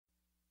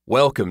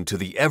Welcome to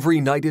the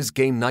Every Night is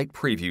Game Night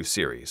preview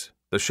series,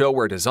 the show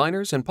where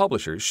designers and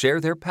publishers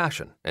share their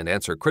passion and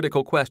answer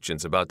critical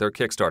questions about their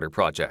Kickstarter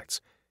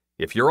projects.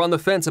 If you're on the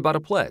fence about a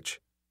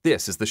pledge,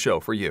 this is the show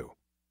for you.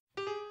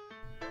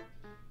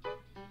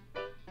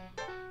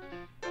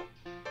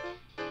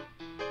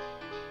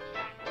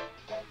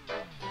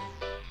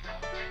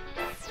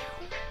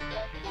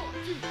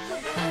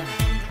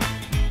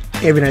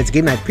 Every Night's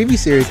Game Night Preview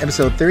Series,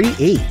 Episode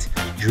 38,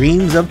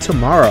 Dreams of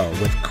Tomorrow,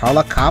 with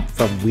Carla Kopp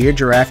from Weird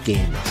Giraffe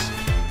Games.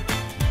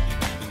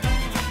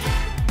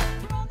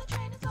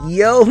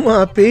 Yo,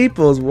 my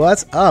peoples,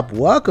 what's up?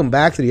 Welcome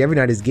back to the Every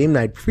Night is Game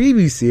Night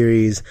Preview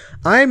Series.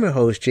 I'm your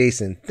host,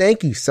 Jason.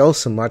 Thank you so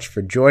much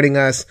for joining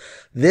us.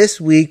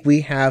 This week,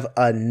 we have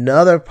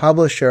another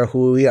publisher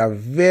who we are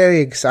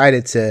very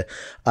excited to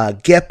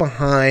get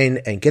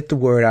behind and get the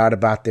word out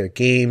about their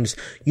games.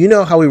 You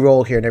know how we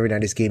roll here in Every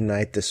Night is Game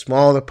Night. The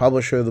smaller the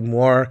publisher, the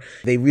more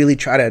they really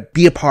try to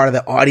be a part of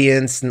the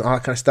audience and all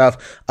that kind of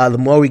stuff. The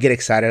more we get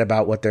excited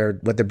about what they're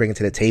bringing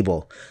to the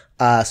table.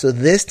 So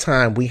this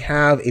time we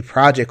have a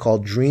project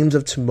called Dreams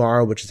of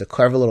Tomorrow, which is a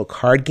clever little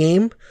card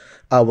game.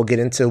 We'll get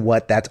into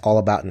what that's all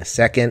about in a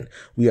second.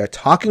 We are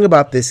talking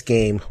about this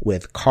game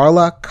with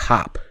Carla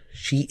Kopp.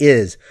 She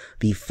is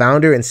the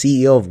founder and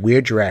CEO of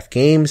Weird Giraffe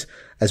Games,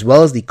 as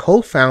well as the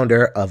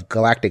co-founder of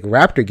Galactic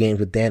Raptor Games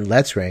with Dan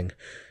Letzring.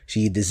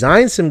 She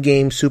designed some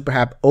games, Super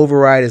Hap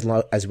Override,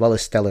 as well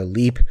as Stellar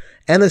Leap,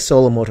 and the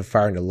Solo Motor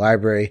Fire in the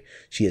Library.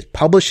 She is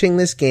publishing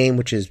this game,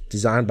 which is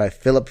designed by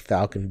Philip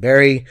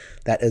Falconberry.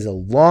 That is a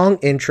long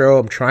intro.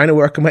 I'm trying to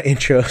work on my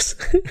intros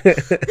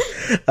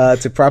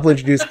to properly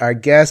introduce our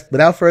guest.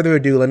 Without further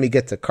ado, let me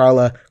get to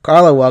Carla.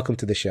 Carla, welcome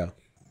to the show.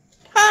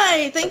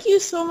 Hi, thank you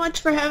so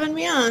much for having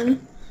me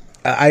on.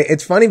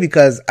 It's funny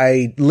because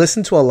I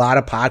listen to a lot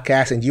of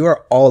podcasts and you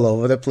are all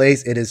over the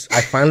place.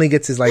 I finally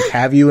get to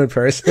have you in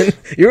person.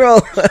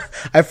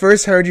 I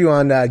first heard you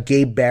on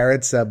Gabe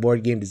Barrett's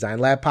Board Game Design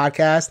Lab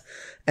podcast.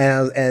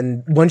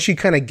 And once you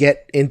kind of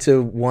get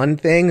into one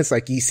thing, it's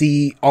like you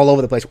see all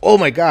over the place. Oh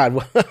my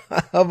God,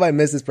 how have I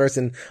missed this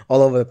person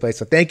all over the place?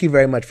 So thank you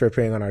very much for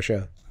appearing on our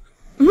show.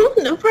 No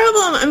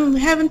problem. I'm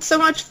having so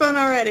much fun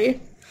already.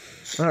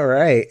 All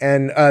right.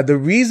 And the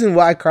reason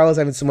why Carla's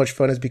having so much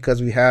fun is because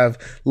we have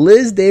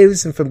Liz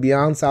Davidson from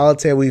Beyond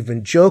Solitaire. We've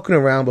been joking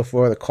around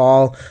before the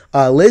call.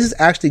 Liz is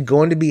actually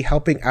going to be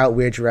helping out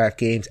Weird Giraffe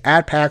Games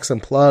at PAX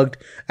Unplugged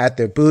at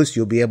their booth.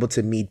 You'll be able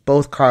to meet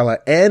both Carla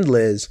and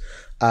Liz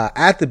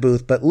at the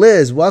booth. But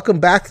Liz,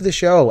 welcome back to the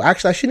show.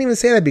 Actually, I shouldn't even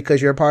say that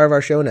because you're a part of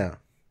our show now.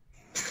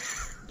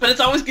 But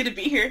it's always good to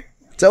be here.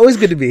 It's always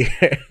good to be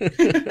here.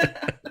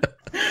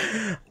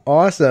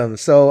 Awesome.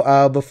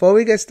 So before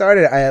we get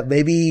started,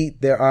 maybe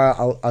there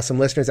are some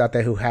listeners out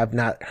there who have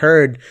not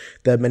heard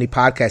the many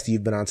podcasts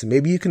you've been on. So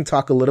maybe you can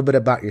talk a little bit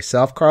about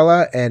yourself,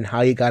 Carla, and how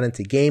you got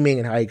into gaming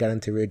and how you got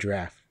into Weird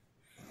Giraffe.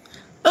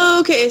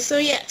 Okay, so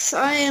yes,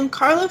 I am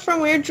Carla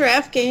from Weird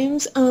Giraffe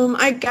Games.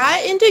 I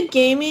got into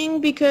gaming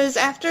because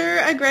after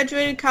I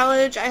graduated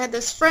college, I had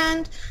this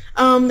friend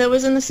that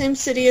was in the same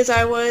city as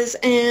I was,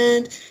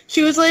 and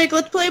she was like,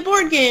 let's play a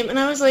board game. And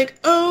I was like,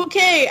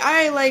 okay,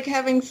 I like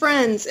having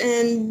friends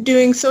and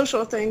doing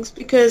social things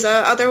because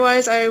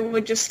otherwise I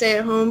would just stay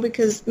at home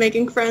because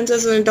making friends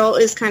as an adult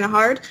is kind of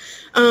hard.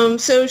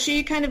 So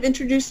she kind of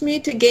introduced me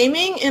to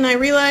gaming, and I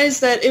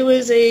realized that it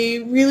was a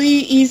really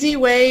easy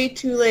way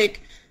to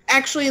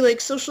actually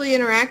socially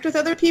interact with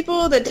other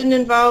people that didn't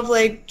involve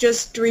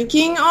just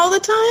drinking all the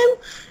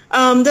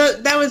time.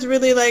 That was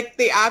really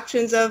the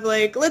options of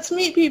let's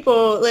meet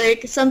people.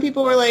 Some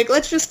people were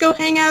let's just go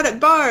hang out at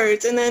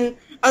bars, and then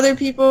other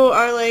people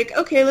are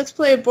okay, let's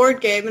play a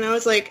board game. And I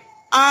was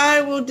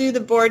I will do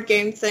the board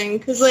game thing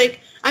because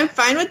I'm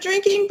fine with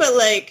drinking, but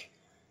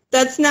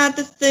that's not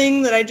the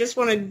thing that I just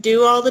want to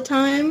do all the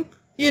time,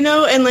 you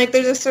know. And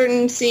there's a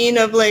certain scene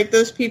of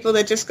those people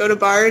that just go to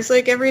bars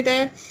every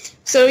day.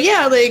 So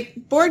yeah,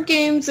 board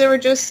games,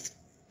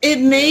 it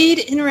made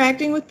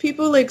interacting with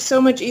people so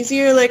much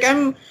easier.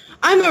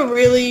 I'm a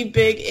really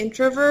big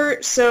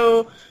introvert,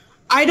 so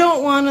I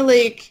don't want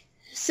to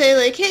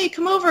say hey,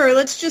 come over,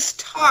 let's just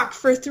talk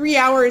for 3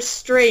 hours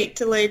straight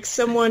to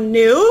someone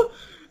new.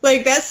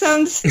 That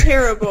sounds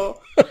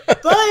terrible. But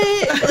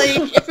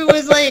if it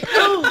was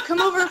oh,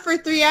 come over for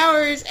 3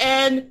 hours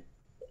and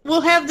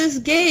we'll have this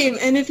game,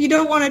 and if you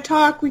don't want to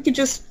talk, we could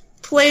just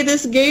play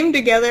this game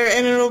together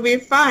and it'll be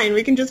fine.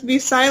 We can just be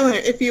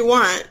silent if you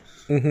want.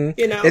 Mm-hmm.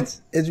 You know,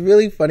 it's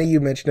really funny you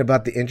mentioned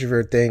about the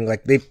introvert thing.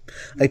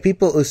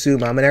 People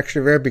assume I'm an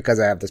extrovert because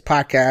I have this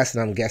podcast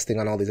and I'm guesting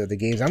on all these other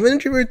games. I'm an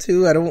introvert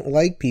too. I don't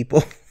like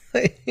people.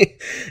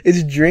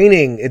 It's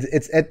draining.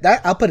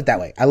 I'll put it that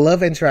way. I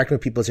love interacting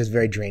with people. It's just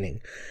very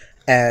draining,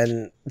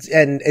 and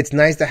it's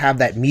nice to have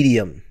that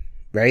medium,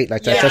 right?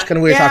 That's kind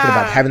of what you're talking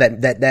about, having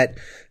that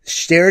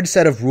shared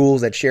set of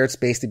rules, that shared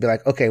space to be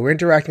okay, we're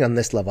interacting on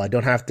this level. I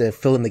don't have to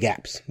fill in the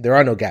gaps. There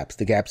are no gaps.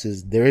 The gaps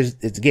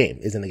it's a game,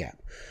 is in the gap.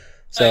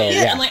 So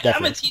and like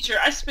definitely. I'm a teacher.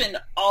 I spend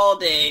all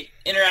day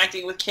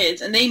interacting with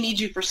kids, and they need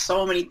you for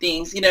so many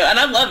things, you know. And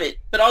I love it,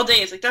 but all day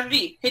it's like, Dr.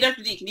 D, hey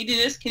Dr. D, can you do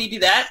this? Can you do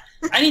that?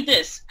 I need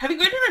this. Have you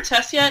graded our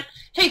test yet?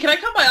 Hey, can I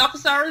come by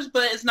office hours,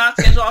 but it's not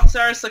scheduled office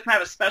hours, so can I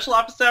have a special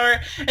office hour?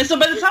 And so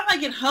by the time I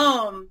get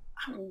home,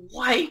 I'm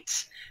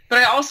wiped. But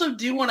I also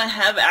do want to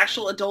have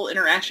actual adult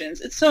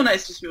interactions. It's so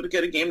nice just to be able to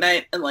go to game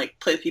night and like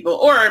play with people,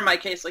 or in my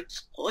case, like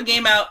just pull a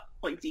game out,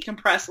 like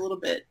decompress a little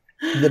bit.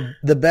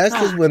 The best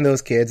is when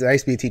those kids, I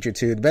used to be a teacher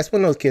too, the best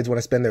when those kids want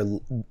to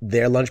spend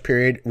their lunch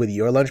period with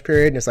your lunch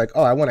period, and it's like,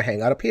 oh, I want to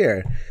hang out up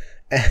here.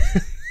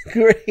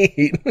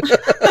 Great.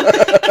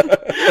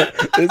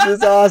 This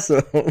is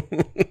awesome.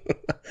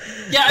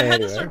 Yeah, I've had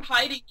to start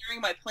hiding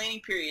during my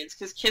planning periods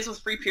because kids with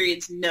free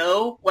periods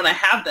know when I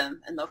have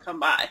them and they'll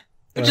come by,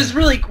 which is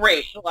really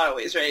great in a lot of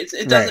ways, right?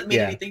 It doesn't mean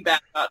anything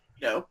bad about,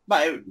 you know,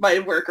 my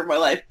work or my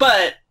life,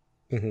 but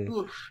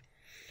oof,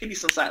 give me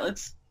some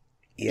silence.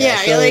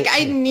 Yeah, like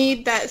I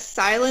need that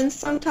silence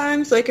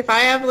sometimes. Like if I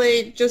have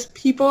like just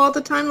people all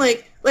the time,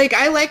 like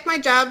I like my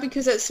job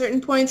because at certain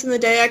points in the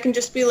day I can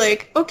just be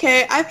like,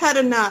 okay, I've had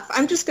enough.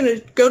 I'm just going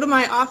to go to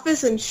my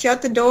office and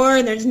shut the door,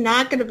 and there's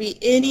not going to be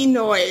any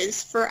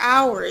noise for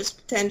hours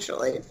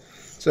potentially.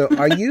 So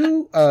are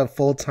you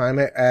full-time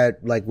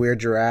at like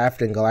Weird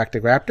Giraffe and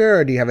Galactic Raptor,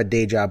 or do you have a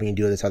day job and you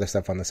do this other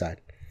stuff on the side?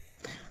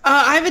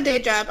 I have a day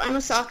job. I'm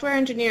a software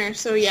engineer,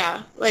 so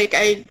yeah, like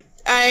I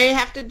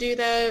have to do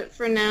that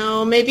for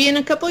now. Maybe in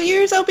a couple of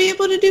years I'll be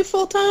able to do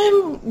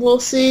full-time. We'll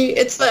see.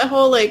 It's that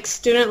whole, like,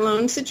 student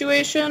loan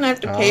situation. I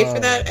have to pay for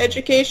that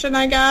education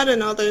I got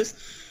and all those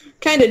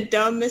kind of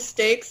dumb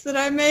mistakes that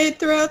I made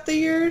throughout the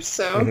years,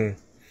 so...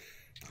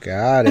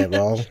 Got it.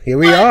 Well, here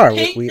we are.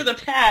 Paying for the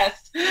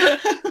past.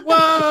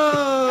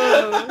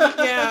 Whoa!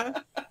 Yeah.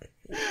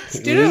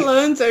 Student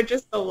loans are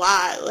just a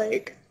lot,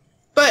 like...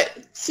 But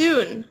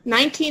soon,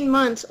 19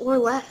 months or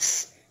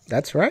less.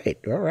 That's right.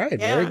 All right.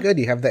 Yeah. Very good.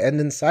 You have the end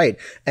in sight.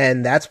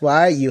 And that's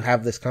why you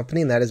have this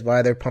company, and that is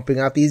why they're pumping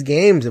out these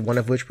games, and one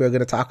of which we're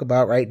going to talk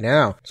about right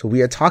now. So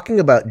we are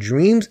talking about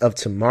Dreams of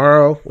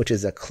Tomorrow, which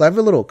is a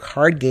clever little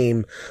card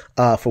game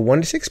for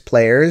 1 to 6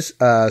 players,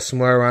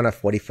 somewhere around a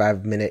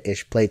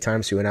 45-minute-ish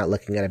playtime, so you're not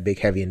looking at a big,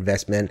 heavy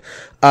investment.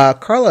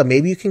 Carla,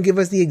 maybe you can give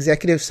us the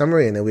executive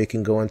summary, and then we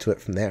can go into it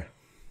from there.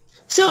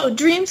 So,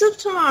 Dreams of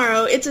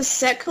Tomorrow, it's a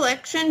set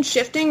collection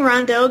shifting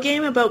rondel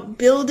game about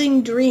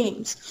building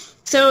dreams.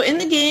 So in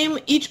the game,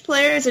 each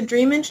player is a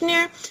dream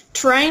engineer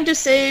trying to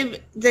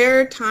save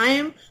their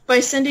time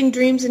by sending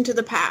dreams into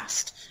the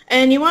past.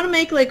 And you want to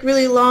make like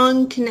really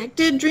long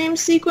connected dream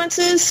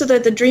sequences so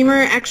that the dreamer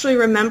actually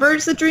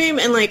remembers the dream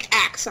and like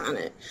acts on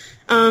it.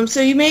 So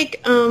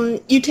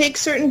you take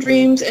certain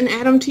dreams and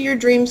add them to your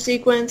dream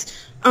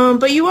sequence,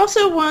 but you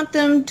also want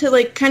them to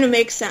like kind of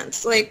make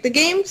sense. Like the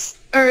dreams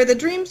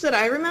that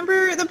I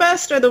remember the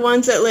best are the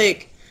ones that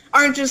like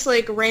aren't just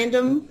like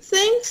random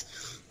things.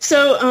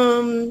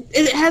 So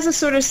it has a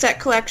sort of set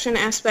collection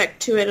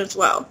aspect to it as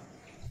well.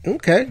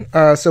 Okay.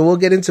 So we'll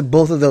get into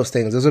both of those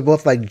things. Those are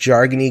both like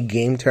jargony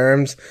game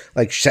terms,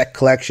 like set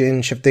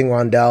collection, shifting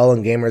rondel,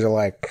 and gamers are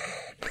like,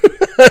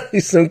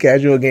 some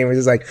casual gamers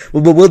is like,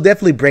 well, we'll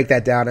definitely break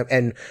that down.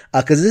 And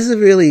because this is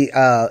really,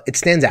 it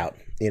stands out,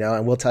 you know,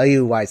 and we'll tell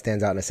you why it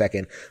stands out in a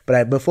second.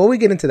 But before we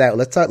get into that,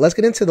 let's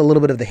get into a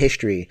little bit of the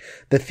history.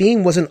 The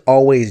theme wasn't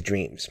always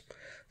dreams.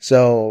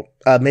 So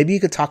maybe you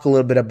could talk a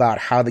little bit about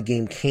how the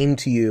game came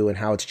to you and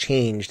how it's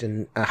changed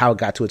and how it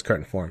got to its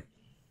current form.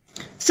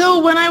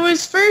 So when I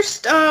was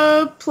first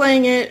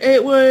playing it,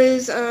 it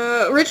was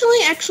originally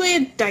actually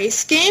a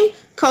dice game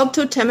called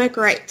Totemic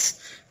Rights.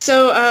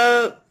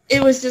 So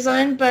it was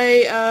designed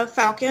by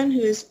Falcon, who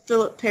is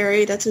Philip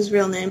Perry. That's his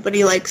real name, but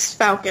he likes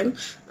Falcon.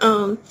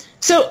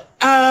 So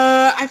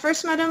I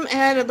first met him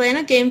at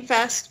Atlanta Game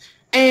Fest,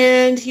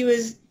 and he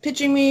was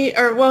pitching me,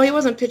 he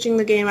wasn't pitching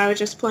the game, I was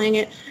just playing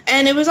it,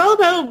 and it was all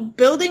about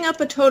building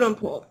up a totem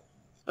pole,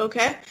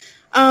 okay?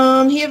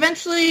 He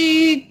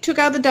eventually took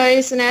out the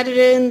dice and added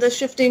in the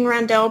shifting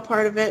rondel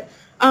part of it,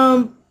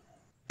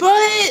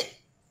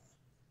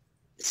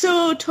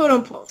 so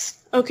totem poles,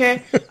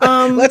 okay?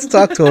 Let's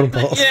talk totem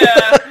poles.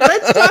 Yeah.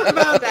 Let's talk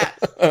about that.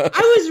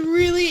 I was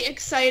really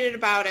excited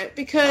about it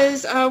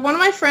because one of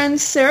my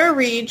friends, Sarah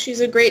Reed, she's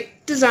a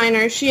great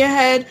designer, she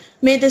had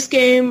made this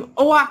game,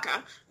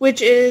 Oaxaca,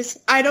 which is,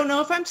 I don't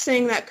know if I'm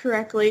saying that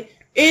correctly,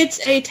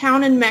 it's a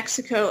town in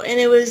Mexico, and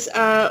it was,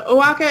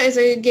 Oaxaca is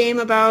a game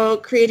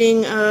about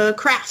creating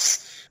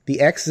crafts. The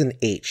X is an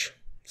H,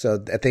 so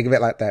think of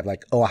it like that,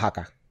 like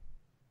Oaxaca.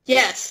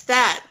 Yes,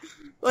 that.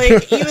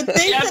 Like, you would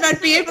think that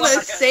I'd be able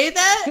to say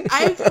that.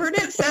 I've heard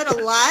it said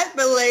a lot,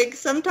 but, like,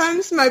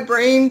 sometimes my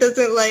brain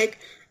doesn't, like,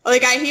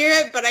 I hear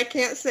it, but I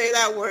can't say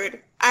that word.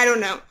 I don't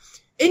know.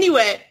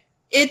 Anyway,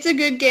 it's a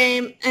good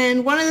game,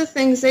 and one of the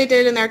things they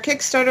did in their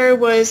Kickstarter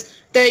was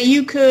that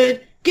you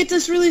could get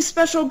this really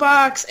special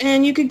box,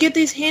 and you could get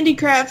these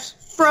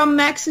handicrafts from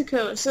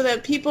Mexico, so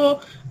that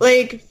people,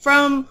 like,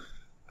 from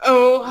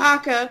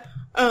Oaxaca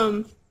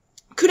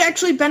could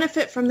actually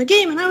benefit from the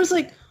game. And I was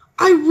like,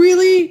 I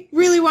really,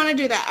 really want to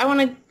do that. I want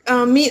to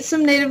meet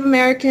some Native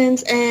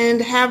Americans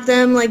and have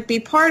them like be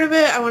part of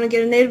it. I want to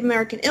get a Native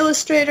American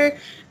illustrator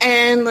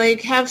and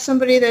like have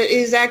somebody that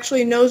is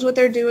actually knows what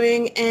they're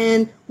doing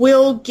and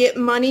will get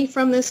money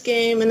from this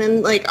game, and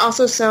then like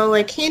also sell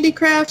like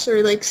handicrafts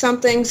or like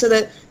something so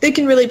that they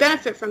can really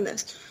benefit from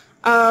this.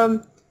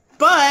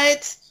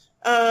 But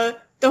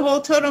the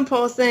whole totem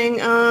pole thing,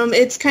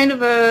 it's kind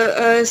of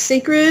a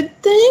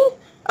sacred thing.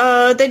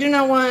 They do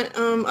not want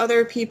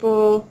other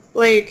people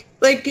like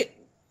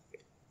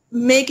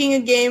making a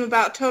game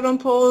about totem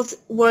poles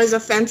was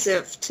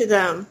offensive to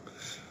them.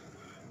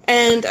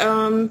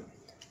 And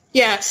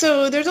yeah,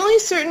 so there's only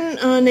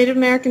certain Native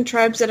American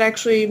tribes that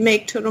actually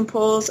make totem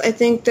poles. I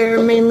think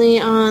they're mainly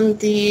on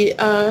the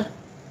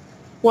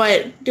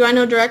what? Do I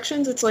know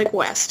directions? It's like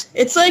west.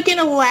 It's like in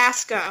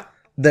Alaska.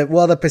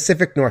 The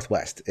Pacific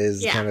Northwest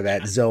is kind of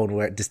that zone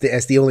where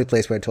it's the only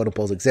place where totem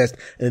poles exist,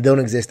 and they don't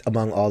exist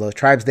among all those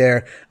tribes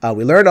there.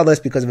 We learned all this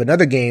because of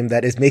another game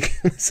that is making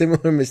a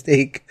similar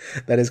mistake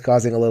that is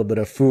causing a little bit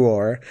of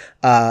furor.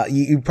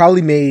 You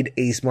probably made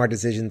a smart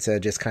decision to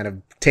just kind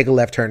of take a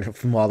left turn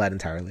from all that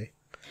entirely.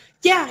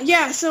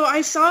 Yeah. So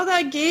I saw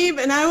that game,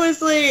 and I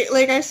was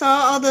like I saw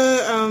all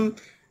the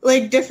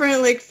like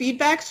different like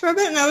feedbacks from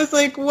it, and I was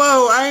like,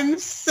 whoa, I'm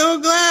so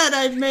glad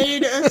I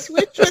made a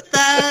switch with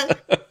that.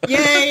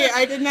 Yay,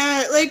 I did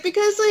not like,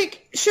 because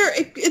like sure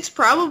it's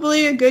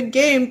probably a good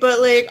game, but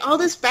like all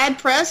this bad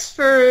press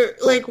for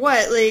like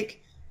what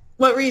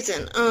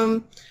reason?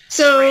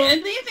 So right.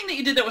 And the thing that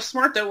you did that was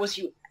smart though was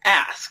you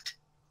asked.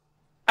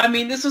 I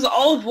mean, this was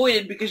all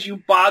avoided because you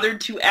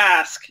bothered to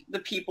ask the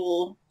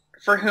people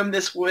for whom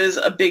this was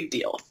a big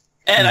deal.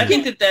 And I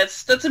think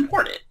that's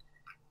important.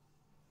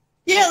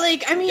 Yeah,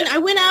 like, I mean, I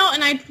went out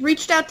and I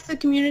reached out to the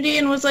community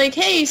and was like,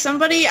 hey,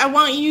 somebody, I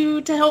want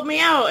you to help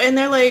me out. And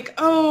they're like,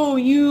 oh,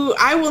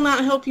 I will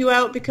not help you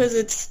out because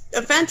it's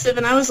offensive.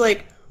 And I was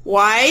like,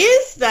 why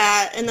is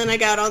that? And then I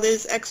got all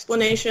these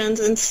explanations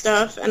and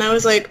stuff. And I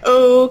was like,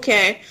 oh,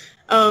 okay.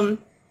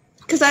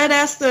 Because I had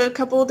asked a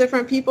couple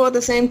different people at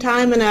the same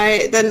time. And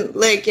I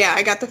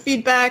got the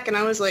feedback. And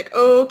I was like,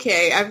 oh,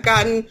 okay, I've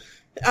gotten...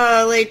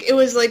 it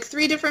was like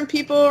 3 different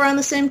people around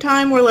the same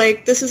time were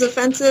like, this is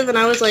offensive. And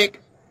I was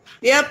like...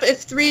 Yep,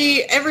 if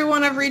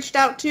everyone I've reached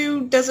out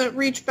to doesn't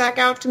reach back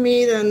out to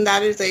me, then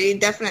that is a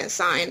definite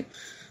sign.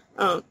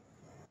 But,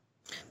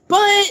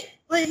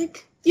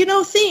 like,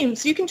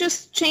 themes. You can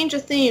just change a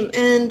theme.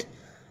 And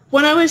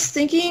when I was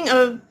thinking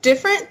of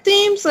different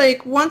themes,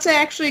 like, once I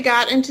actually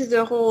got into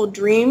the whole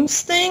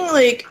dreams thing,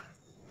 like,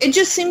 it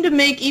just seemed to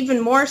make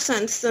even more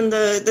sense than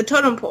the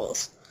totem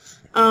poles.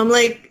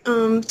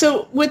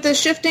 So with the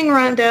shifting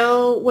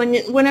rondel,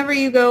 whenever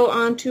you go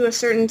onto a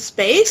certain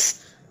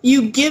space...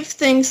 you give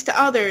things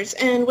to others.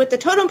 And with the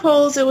totem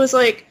poles, it was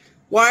like,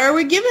 why are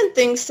we giving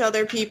things to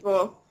other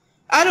people?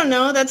 I don't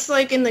know, that's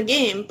like in the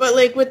game. But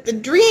like with the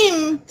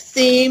dream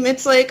theme,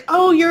 it's like,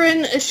 oh, you're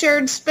in a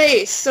shared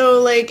space.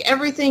 So like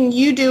everything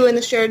you do in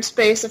the shared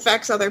space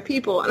affects other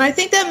people. And I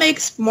think that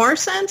makes more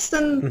sense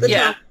than the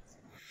totem.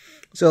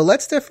 So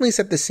let's definitely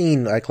set the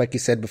scene, like you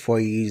said before,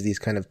 you use these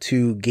kind of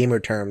 2 gamer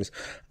terms.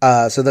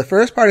 So the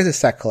first part is a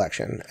set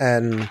collection.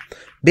 And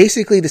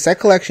basically the set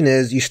collection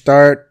is you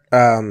start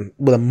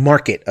with a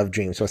market of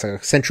dreams. So it's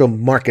like a central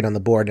market on the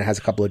board and it has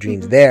a couple of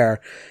dreams there.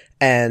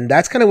 And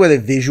that's kind of where the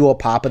visual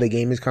pop of the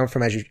game has come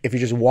from. If you're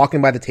just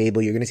walking by the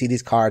table, you're going to see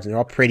these cards and they're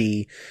all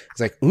pretty.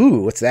 It's like,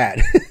 ooh, what's that?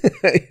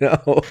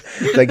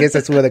 So I guess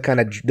that's where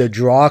the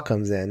draw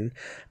comes in.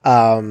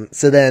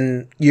 So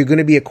then you're going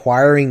to be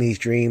acquiring these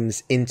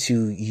dreams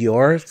into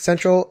your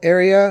central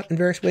area in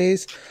various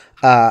ways.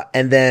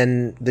 And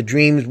then the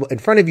dreams in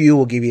front of you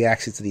will give you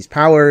access to these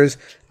powers.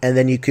 And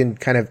then you can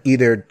kind of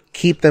either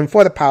keep them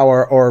for the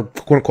power or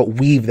quote unquote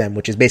weave them,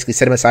 which is basically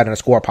set them aside on a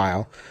score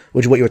pile,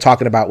 which is what you were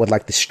talking about with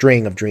like the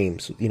string of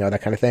dreams,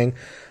 that kind of thing.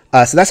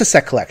 So that's a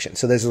set collection.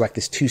 So there's like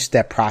this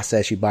 2-step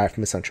process. You buy it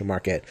from the central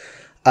market.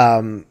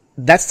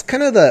 That's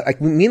kind of like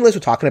me and Liz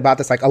were talking about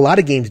this. Like a lot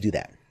of games do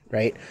that,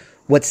 right?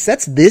 What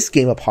sets this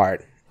game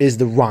apart is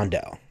the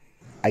rondel.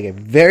 I get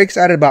very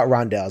excited about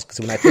rondels because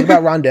when I think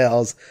about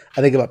rondels,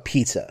 I think about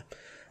pizza.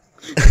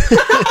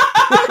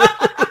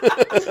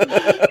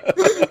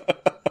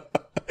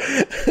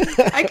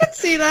 I could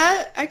see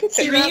that.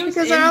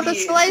 Because there are the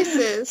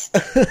slices.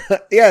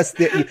 Yes,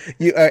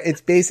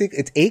 it's basic.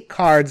 It's 8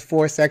 cards,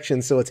 4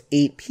 sections, so it's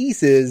 8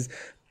 pieces.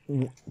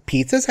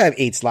 Pizzas have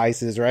 8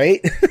 slices, right?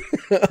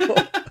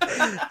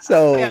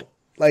 So, yeah.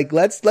 Like,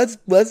 let's,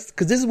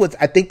 because this is what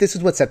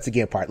sets the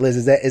game apart. Liz,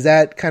 is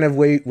that kind of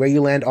where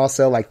you land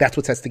also? Like, that's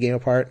what sets the game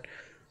apart?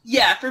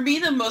 Yeah, for me,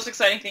 the most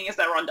exciting thing is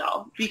that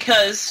rondel,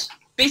 because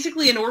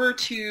basically in order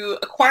to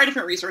acquire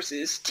different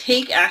resources,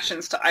 take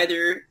actions to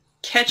either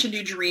catch a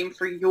new dream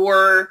for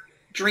your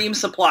dream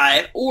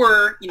supply,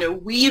 or,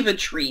 weave a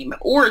dream,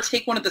 or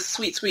take one of the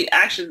sweet, sweet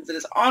actions that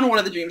is on one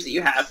of the dreams that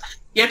you have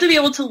to be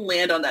able to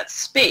land on that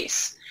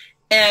space.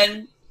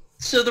 And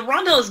so the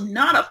rondel is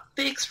not a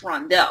fixed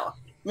rondel.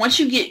 once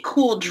you get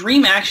cool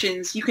dream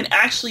actions, you can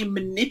actually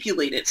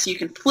manipulate it. So you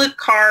can flip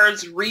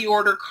cards,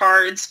 reorder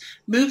cards,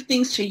 move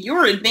things to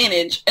your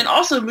advantage, and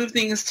also move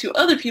things to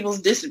other people's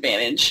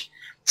disadvantage.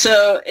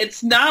 So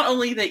it's not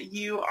only that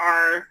you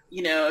are,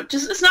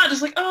 it's not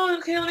just like, oh,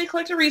 okay, let me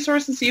collect a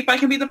resource and see if I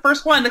can be the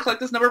first one to collect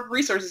this number of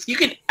resources. You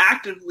can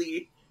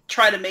actively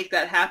try to make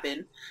that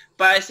happen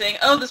by saying,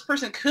 oh, this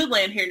person could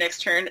land here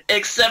next turn,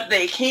 except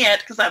they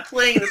can't because I'm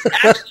playing this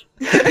action.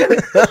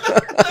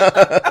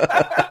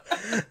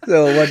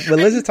 So what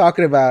Liz is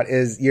talking about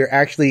is you're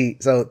actually,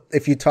 so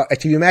if you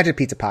imagine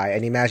pizza pie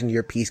and you imagine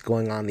your piece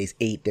going on these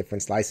 8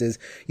 different slices,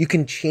 you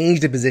can change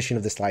the position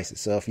of the slices.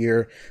 So if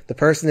the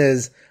person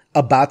is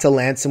about to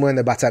land somewhere and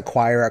they're about to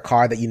acquire a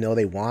card that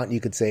they want, you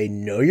could say,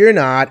 no, you're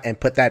not, and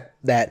put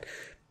that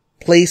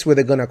place where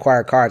they're going to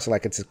acquire cards, so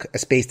like it's a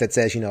space that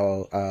says,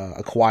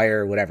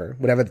 acquire whatever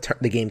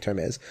the game term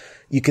is.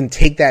 You can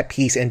take that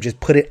piece and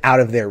just put it out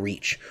of their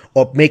reach,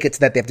 or make it so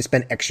that they have to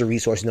spend extra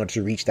resources in order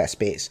to reach that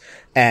space.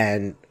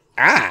 And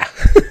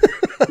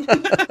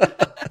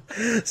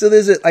so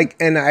there's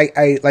and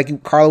I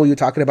like Carla, when you were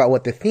talking about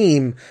what the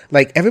theme,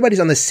 like everybody's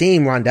on the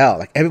same rondel,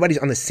 like everybody's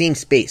on the same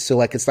space. So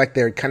like, it's like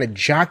they're kind of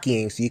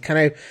jockeying. So you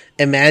kind of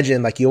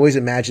imagine, like you always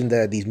imagine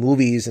these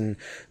movies and,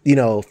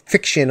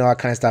 fiction, all that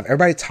kind of stuff.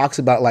 Everybody talks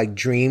about like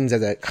dreams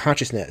as a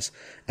consciousness,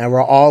 and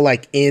we're all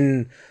like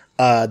in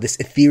this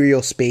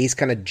ethereal space,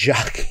 kind of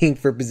jockeying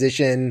for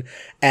position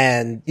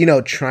and,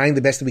 trying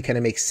the best that we can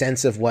to make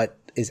sense of what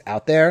is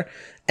out there.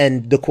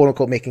 And the quote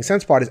unquote making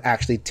sense part is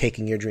actually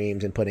taking your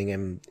dreams and putting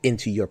them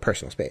into your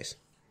personal space.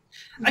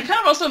 I kind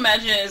of also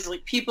imagine it as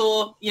like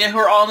people, who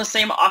are all in the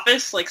same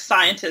office, like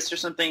scientists or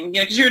something,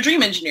 because you're a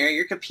dream engineer.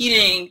 You're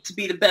competing to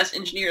be the best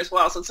engineer as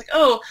well. So it's like,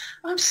 oh,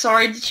 I'm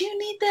sorry. Did you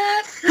need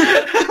that?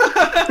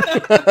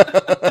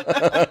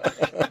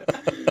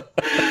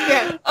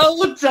 Yeah.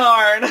 Oh,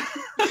 darn.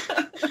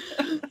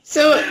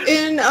 So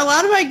in a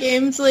lot of my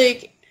games,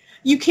 like,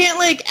 you can't,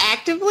 like,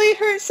 actively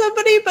hurt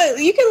somebody, but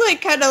you can,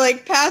 like, kind of,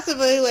 like,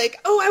 passively, like,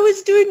 oh, I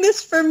was doing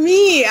this for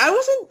me. I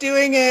wasn't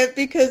doing it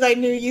because I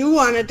knew you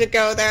wanted to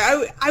go there.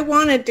 I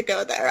wanted to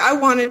go there. I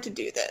wanted to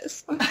do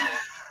this.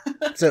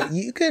 So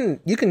you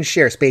can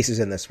share spaces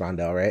in this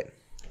rondel, right?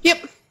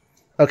 Yep.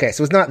 Okay,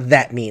 so it's not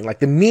that mean. Like,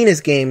 the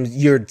meanest games,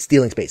 you're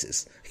stealing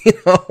spaces.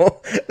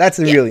 That's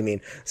really mean.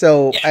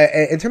 So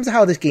in terms of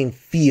how this game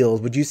feels,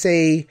 would you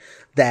say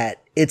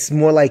that it's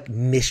more, like,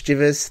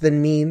 mischievous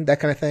than mean, that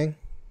kind of thing?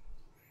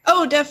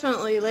 Oh,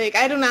 definitely. Like,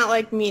 I do not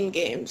like mean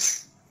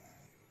games.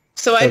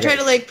 So I try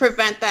to, like,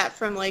 prevent that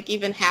from, like,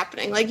 even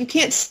happening. Like, you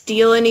can't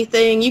steal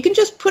anything. You can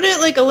just put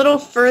it, like, a little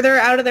further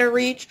out of their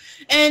reach.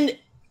 And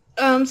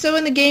so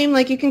in the game,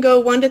 like, you can go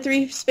 1 to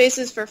 3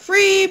 spaces for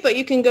free, but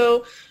you can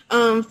go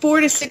 4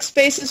 to 6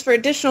 spaces for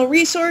additional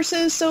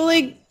resources. So,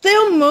 like,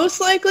 they'll most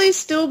likely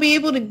still be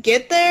able to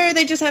get there.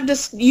 They just have to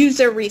use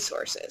their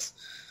resources.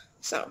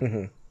 So.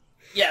 Mm-hmm.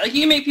 Yeah, like,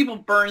 you can make people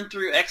burn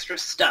through extra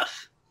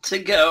stuff to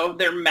go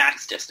their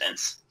max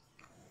distance.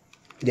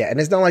 Yeah, and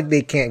it's not like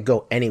they can't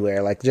go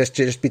anywhere. Like,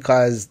 just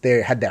because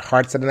they had their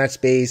heart set in that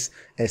space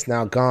and it's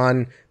now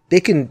gone,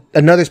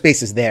 another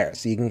space is there,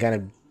 so you can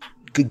kind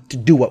of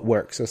do what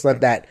works. So it's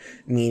not that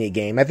mean a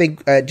game. I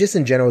think just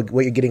in general,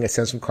 what you're getting a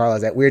sense from Carla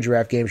is that Weird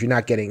Giraffe games, you're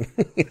not getting,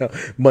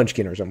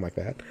 Munchkin or something like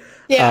that.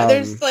 Yeah,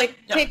 there's like,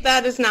 take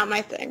that is not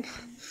my thing.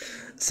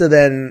 So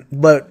then,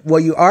 but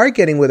what you are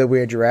getting with a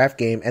Weird Giraffe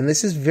game, and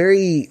this is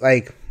very,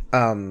 like,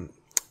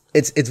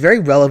 it's very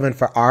relevant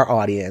for our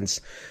audience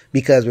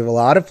because we have a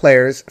lot of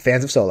players,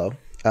 fans of solo,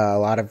 a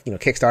lot of,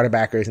 Kickstarter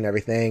backers and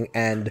everything.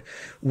 And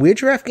Weird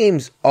Giraffe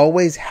games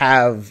always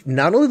have,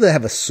 not only do they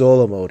have a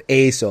solo mode,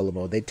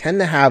 they tend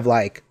to have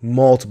like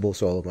multiple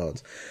solo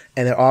modes,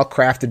 and they're all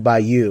crafted by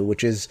you,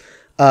 which is,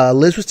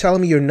 Liz was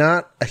telling me you're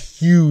not a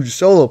huge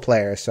solo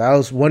player. So I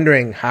was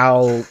wondering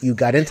how you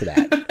got into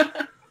that.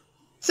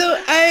 So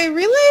I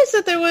realized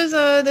that there was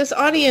this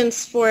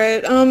audience for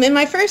it. In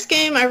my first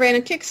game, I ran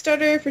a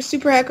Kickstarter for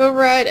Super Hack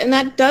Override, and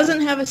that doesn't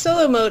have a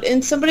solo mode.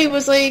 And somebody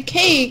was like,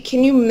 hey,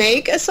 can you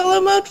make a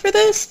solo mode for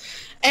this?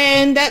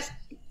 And that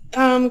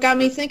got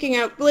me thinking,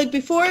 like,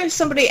 before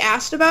somebody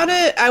asked about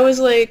it, I was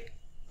like,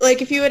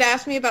 if you had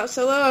asked me about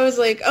solo, I was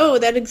like, oh,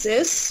 that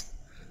exists?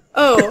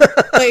 Oh,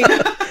 like,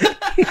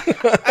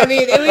 I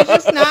mean, it was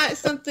just not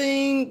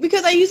something,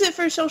 because I use it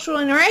for social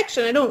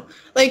interaction. I don't,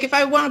 like, if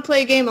I want to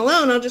play a game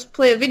alone, I'll just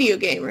play a video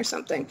game or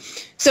something.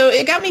 So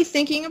it got me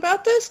thinking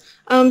about this.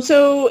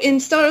 So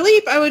in Stellar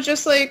Leap, I was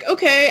just like,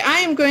 okay, I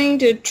am going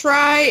to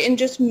try and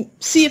just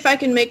see if I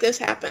can make this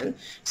happen.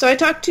 So I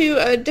talked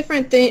to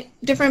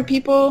different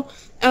people,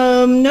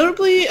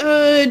 notably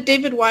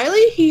David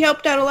Wiley. He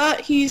helped out a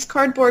lot. He's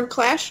Cardboard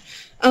Clash.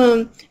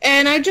 And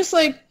I just,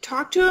 like,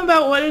 talked to him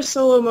about what a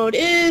solo mode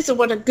is and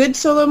what a good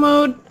solo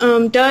mode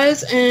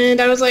does,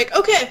 and I was like,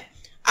 okay,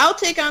 I'll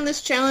take on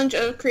this challenge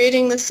of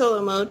creating this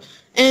solo mode.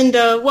 And,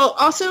 well,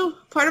 also,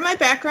 part of my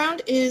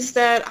background is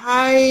that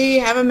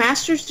I have a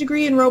master's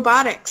degree in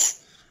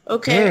robotics.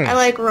 Okay, I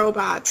like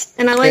robots,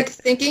 and I like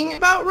thinking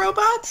about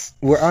robots.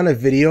 We're on a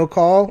video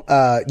call.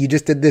 You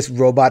just did this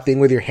robot thing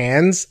with your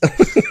hands.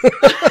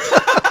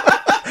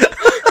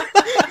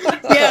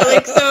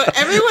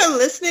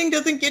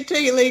 doesn't get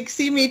to like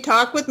see me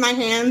talk with my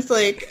hands.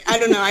 Like, I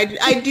don't know.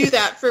 I do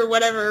that for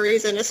whatever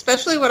reason,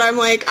 especially when I'm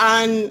like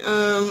on,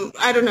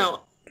 I don't know,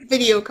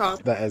 video calls.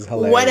 That is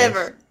hilarious.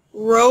 Whatever.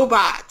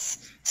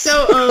 Robots.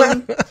 So,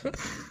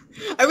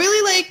 I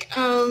really like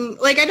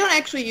I don't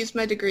actually use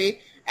my degree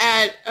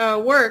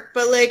at work,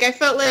 but like I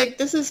felt like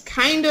this is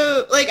kind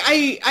of like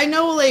I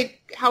know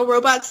like how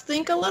robots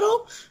think a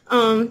little.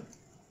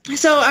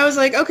 So I was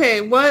like,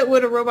 okay, what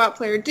would a robot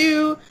player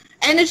do?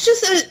 And it's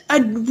just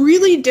a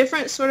really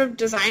different sort of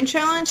design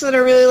challenge that I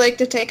really like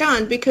to take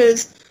on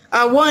because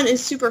one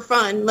is super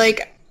fun.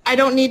 Like I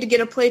don't need to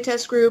get a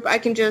playtest group. I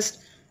can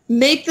just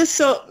make the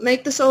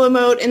solo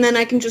mode and then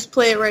I can just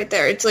play it right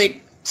there. It's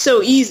like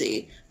so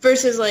easy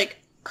versus like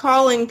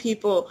calling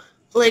people,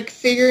 like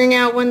figuring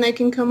out when they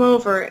can come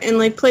over and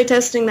like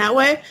playtesting that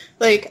way.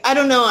 Like I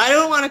don't know. I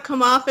don't want to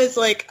come off as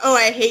like, oh,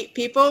 I hate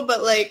people,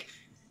 but like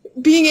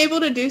being able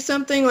to do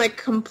something like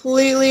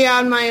completely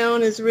on my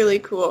own is really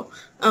cool.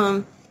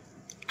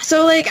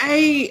 So like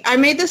I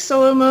made this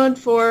solo mode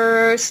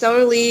for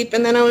Stellar Leap,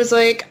 and then I was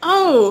like,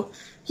 oh,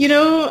 you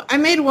know, I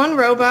made one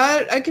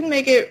robot. I can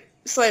make it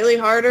slightly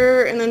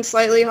harder and then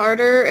slightly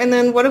harder, and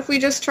then what if we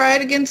just try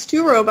it against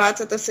two robots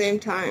at the same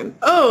time?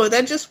 Oh,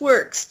 that just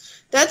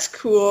works. That's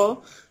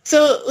cool.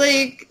 So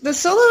like the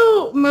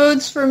solo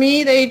modes for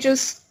me, they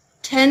just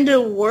tend to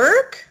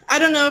work. I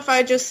don't know if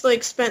I just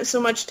like spent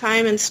so much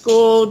time in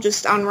school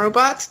just on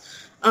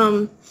robots.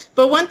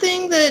 But one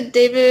thing that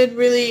David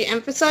really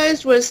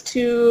emphasized was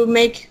to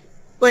make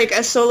like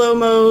a solo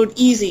mode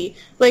easy.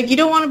 Like you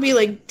don't want to be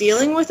like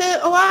dealing with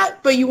it a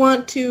lot, but you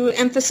want to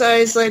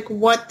emphasize like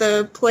what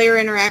the player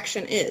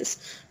interaction is.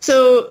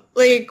 So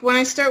like when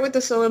I start with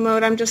the solo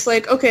mode, I'm just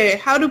like, okay,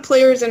 how do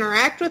players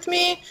interact with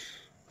me?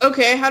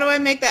 Okay, how do I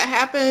make that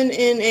happen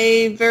in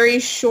a very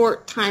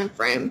short time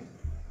frame?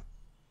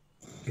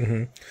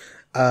 Mm-hmm.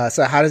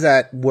 So how does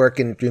that work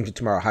in Dreams of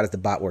Tomorrow? How does the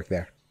bot work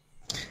there?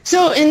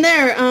 So in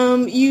there,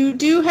 you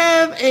do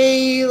have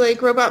a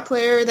like robot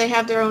player. They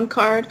have their own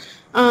card.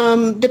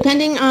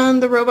 Depending on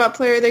the robot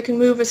player, they can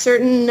move a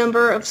certain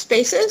number of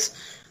spaces.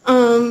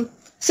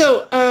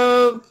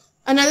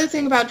 Another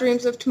thing about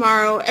Dreams of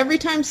Tomorrow, every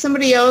time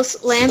somebody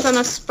else lands on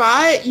a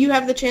spot, you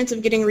have the chance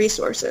of getting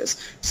resources.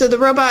 So the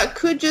robot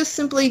could just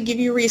simply give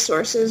you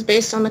resources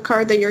based on the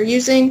card that you're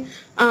using.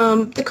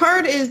 The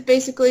card is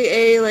basically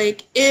a,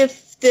 like,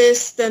 if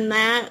this, then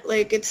that.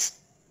 Like, it's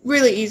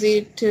really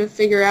easy to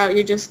figure out.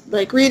 You just,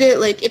 like, read it.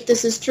 Like, if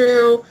this is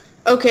true,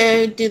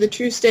 okay, do the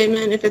true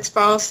statement. If it's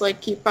false,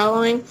 like, keep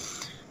following.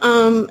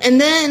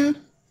 And then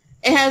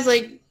it has,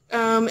 like,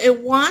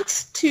 it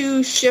wants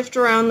to shift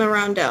around the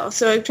rondel.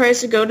 So it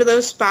tries to go to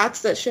those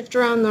spots that shift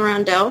around the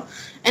rondel.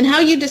 And how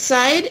you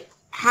decide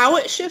how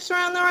it shifts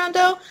around the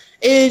rondel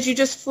is you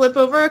just flip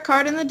over a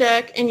card in the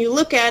deck and you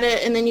look at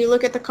it, and then you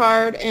look at the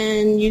card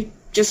and you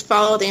just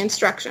follow the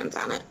instructions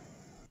on it.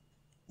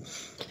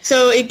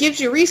 So it gives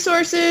you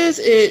resources,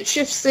 it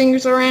shifts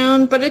things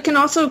around, but it can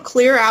also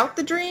clear out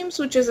the dreams,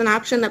 which is an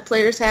option that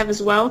players have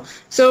as well.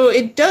 So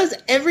it does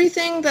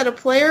everything that a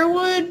player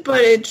would,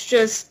 but it's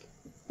just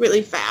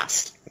really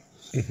fast.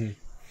 Mm-hmm.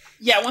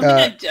 Yeah, one thing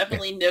I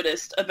definitely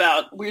noticed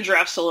about Weird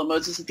Giraffe solo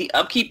modes is that the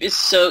upkeep is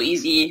so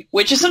easy,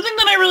 which is something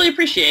that I really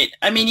appreciate.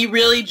 I mean, you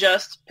really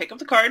just pick up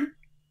the card,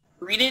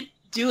 read it,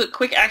 do a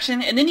quick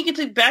action, and then you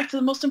get back to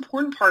the most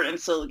important part in the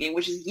solo game,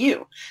 which is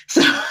you.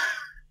 So...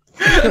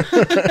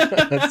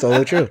 That's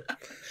totally true.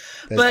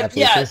 But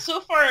yeah, true.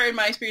 So far in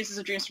my experiences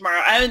of Dreams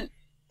Tomorrow, I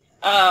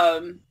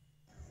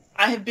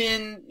have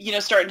been,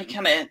 starting to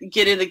kind of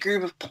get in the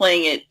groove of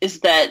playing it,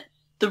 is that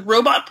the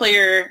robot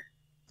player,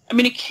 I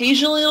mean,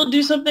 occasionally it'll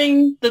do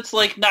something that's,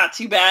 like, not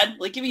too bad.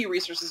 Like, giving you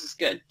resources is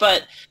good.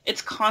 But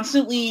it's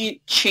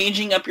constantly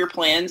changing up your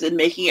plans and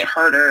making it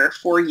harder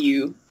for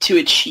you to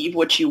achieve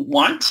what you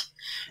want,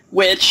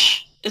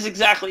 which is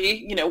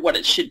exactly, what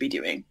it should be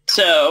doing.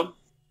 So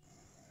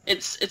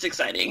it's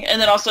exciting.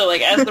 And then also,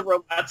 like, as the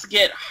robots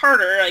get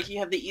harder, like, you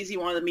have the easy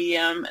one, the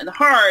medium, and the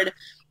hard,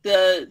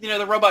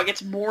 the robot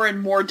gets more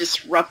and more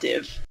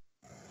disruptive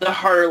the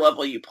harder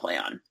level you play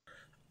on.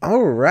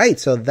 All right,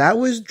 so that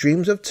was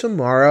Dreams of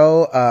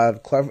Tomorrow.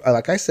 Clever,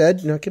 like I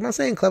said, keep on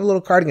saying clever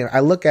little card game. I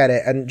look at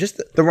it and just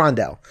the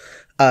rondel.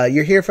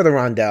 You're here for the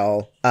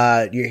rondel.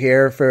 You're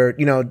here for,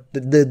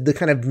 the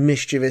kind of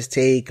mischievous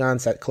take on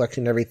set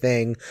collection and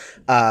everything.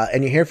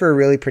 And you're here for a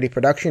really pretty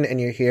production,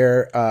 and you're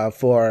here,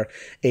 for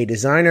a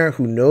designer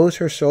who knows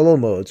her solo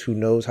modes, who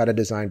knows how to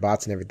design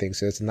bots and everything.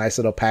 So it's a nice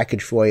little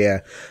package for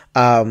you.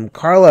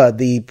 Carla,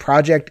 the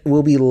project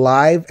will be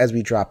live as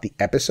we drop the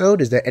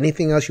episode. Is there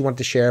anything else you want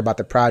to share about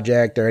the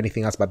project or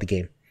anything else about the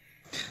game?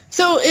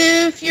 So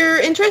if you're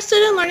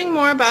interested in learning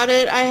more about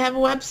it, I have a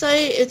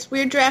website. It's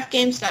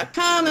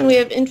weirdgiraffegames.com, and we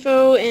have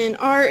info and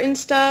art and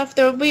stuff.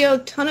 There will be a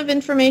ton of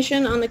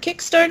information on the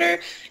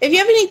Kickstarter. If you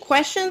have any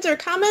questions or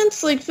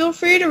comments, feel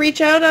free to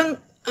reach out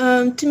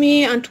to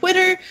me on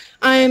Twitter.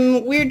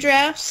 I'm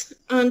WeirdGiraffes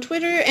on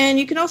Twitter, and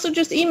you can also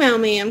just email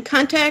me. I'm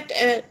contact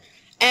at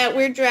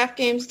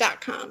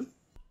weirdgiraffegames.com.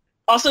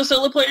 Also,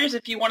 solo players,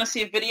 if you want to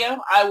see a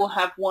video, I will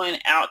have one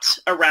out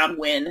around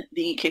when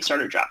the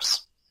Kickstarter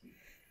drops.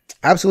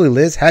 Absolutely,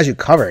 Liz has you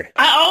covered.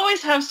 I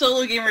always have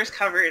solo gamers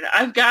covered.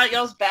 I've got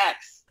y'all's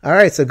backs. All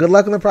right, so good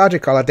luck on the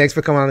project, Carla. Thanks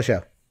for coming on the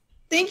show.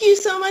 Thank you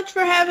so much for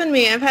having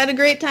me. I've had a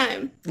great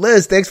time.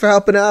 Liz, thanks for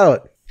helping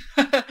out.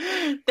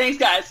 Thanks,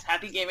 guys.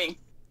 Happy gaming.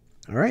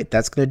 All right,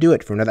 that's going to do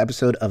it for another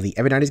episode of the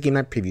Every Night is Game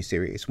Night preview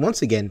series.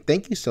 Once again,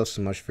 thank you so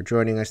much for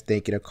joining us.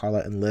 Thank you to Carla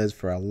and Liz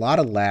for a lot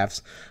of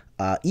laughs.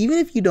 Even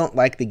if you don't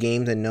like the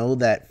games, and know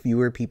that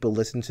fewer people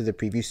listen to the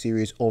preview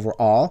series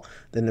overall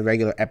than the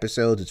regular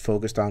episodes. It's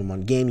focused on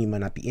one game. You might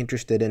not be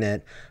interested in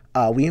it.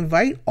 We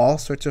invite all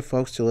sorts of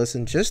folks to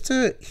listen just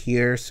to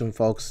hear some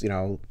folks,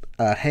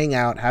 hang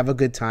out, have a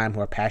good time,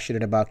 who are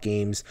passionate about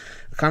games.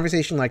 A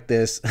conversation like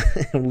this,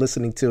 I'm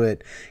listening to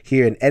it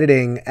here in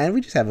editing, and we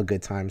just have a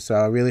good time. So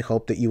I really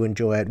hope that you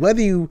enjoy it,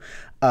 whether you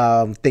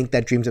think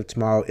that Dreams of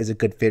Tomorrow is a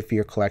good fit for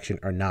your collection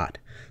or not.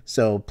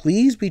 So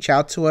please reach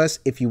out to us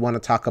if you want to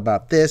talk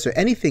about this or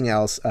anything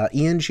else.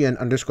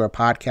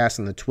 ENGN_podcast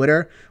on the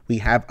Twitter. We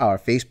have our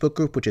Facebook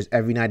group, which is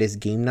Every Night is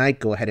Game Night.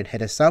 Go ahead and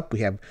hit us up. We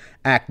have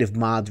active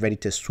mods ready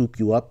to swoop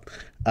you up.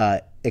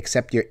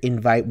 Accept your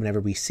invite whenever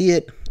we see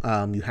it.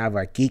 You have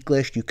our geek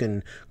list. You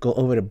can go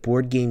over to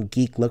Board Game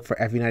Geek, look for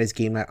Every Night is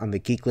Game Night on the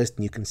geek list,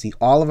 and you can see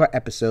all of our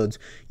episodes.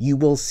 You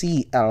will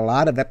see a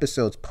lot of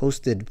episodes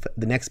posted for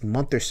the next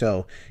month or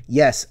so.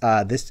 Yes,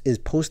 this is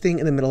posting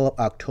in the middle of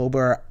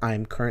October.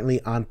 I'm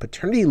currently on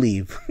paternity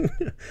leave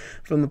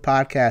from the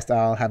podcast.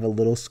 I'll have a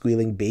little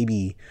squealing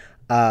baby.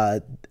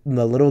 The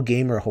little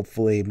gamer,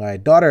 hopefully. My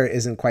daughter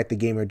isn't quite the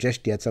gamer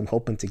just yet, so I'm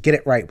hoping to get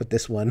it right with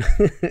this one.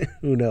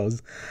 Who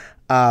knows?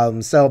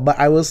 But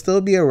I will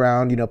still be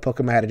around,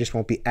 poking my head. I just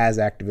won't be as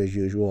active as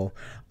usual.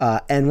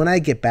 And when I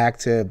get back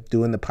to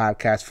doing the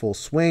podcast full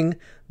swing,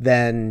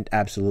 then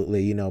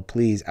absolutely,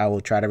 please, I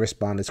will try to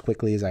respond as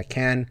quickly as I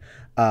can.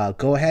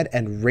 Go ahead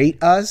and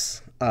rate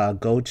us.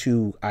 Go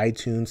to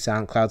iTunes,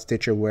 SoundCloud,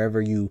 Stitcher, wherever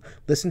you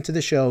listen to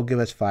the show. Give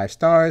us 5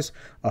 stars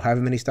or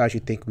however many stars you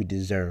think we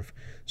deserve.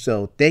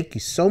 So thank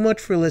you so much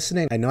for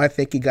listening. I know I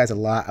thank you guys a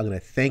lot. I'm going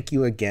to thank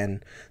you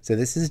again. So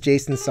this is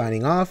Jason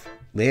signing off.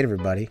 Later,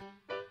 everybody.